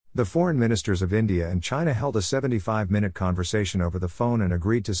The foreign ministers of India and China held a 75-minute conversation over the phone and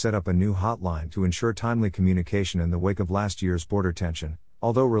agreed to set up a new hotline to ensure timely communication in the wake of last year's border tension.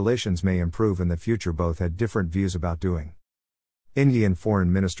 Although relations may improve in the future, both had different views about doing. Indian Foreign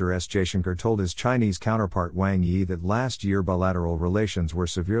Minister S. Jaishankar told his Chinese counterpart Wang Yi that last year bilateral relations were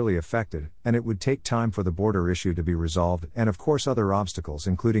severely affected, and it would take time for the border issue to be resolved, and of course other obstacles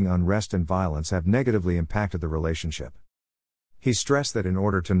including unrest and violence have negatively impacted the relationship. He stressed that in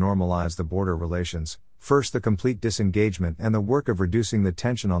order to normalize the border relations, first the complete disengagement and the work of reducing the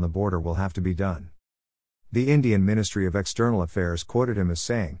tension on the border will have to be done. The Indian Ministry of External Affairs quoted him as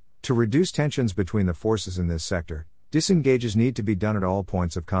saying, "To reduce tensions between the forces in this sector, disengages need to be done at all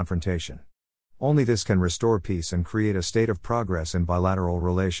points of confrontation. Only this can restore peace and create a state of progress in bilateral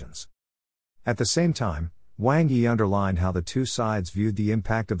relations." At the same time, Wang Yi underlined how the two sides viewed the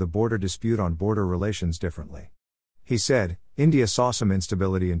impact of the border dispute on border relations differently. He said, "India saw some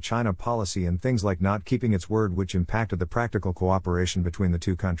instability in China policy and things like not keeping its word, which impacted the practical cooperation between the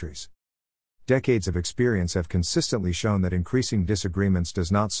two countries. Decades of experience have consistently shown that increasing disagreements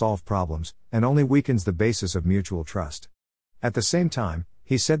does not solve problems, and only weakens the basis of mutual trust." At the same time,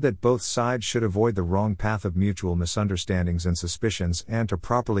 he said that both sides should avoid the wrong path of mutual misunderstandings and suspicions and to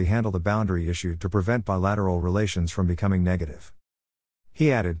properly handle the boundary issue to prevent bilateral relations from becoming negative.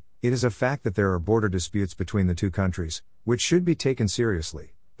 He added, "It is a fact that there are border disputes between the two countries, which should be taken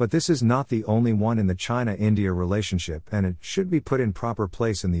seriously. But this is not the only one in the China-India relationship, and it should be put in proper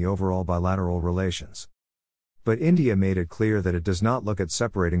place in the overall bilateral relations." But India made it clear that it does not look at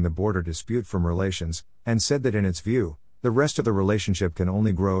separating the border dispute from relations, and said that in its view, the rest of the relationship can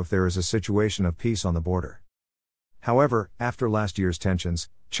only grow if there is a situation of peace on the border. However, after last year's tensions,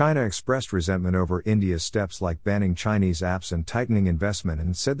 China expressed resentment over India's steps like banning Chinese apps and tightening investment,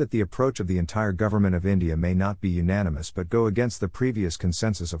 and said that the approach of the entire government of India may not be unanimous but go against the previous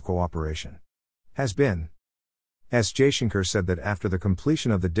consensus of cooperation. Has been. S. Jaishankar said that after the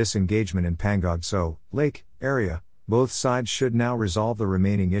completion of the disengagement in Pangong Tso Lake area, both sides should now resolve the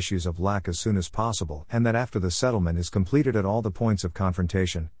remaining issues of LAC as soon as possible, and that after the settlement is completed at all the points of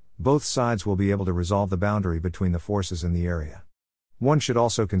confrontation, both sides will be able to resolve the boundary between the forces in the area. One should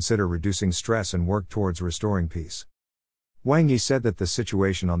also consider reducing stress and work towards restoring peace. Wang Yi said that the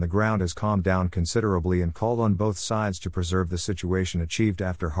situation on the ground has calmed down considerably and called on both sides to preserve the situation achieved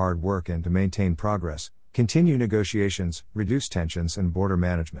after hard work and to maintain progress, continue negotiations, reduce tensions and border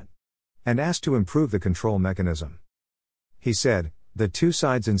management, and asked to improve the control mechanism. He said, "The two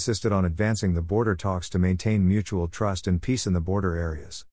sides insisted on advancing the border talks to maintain mutual trust and peace in the border areas.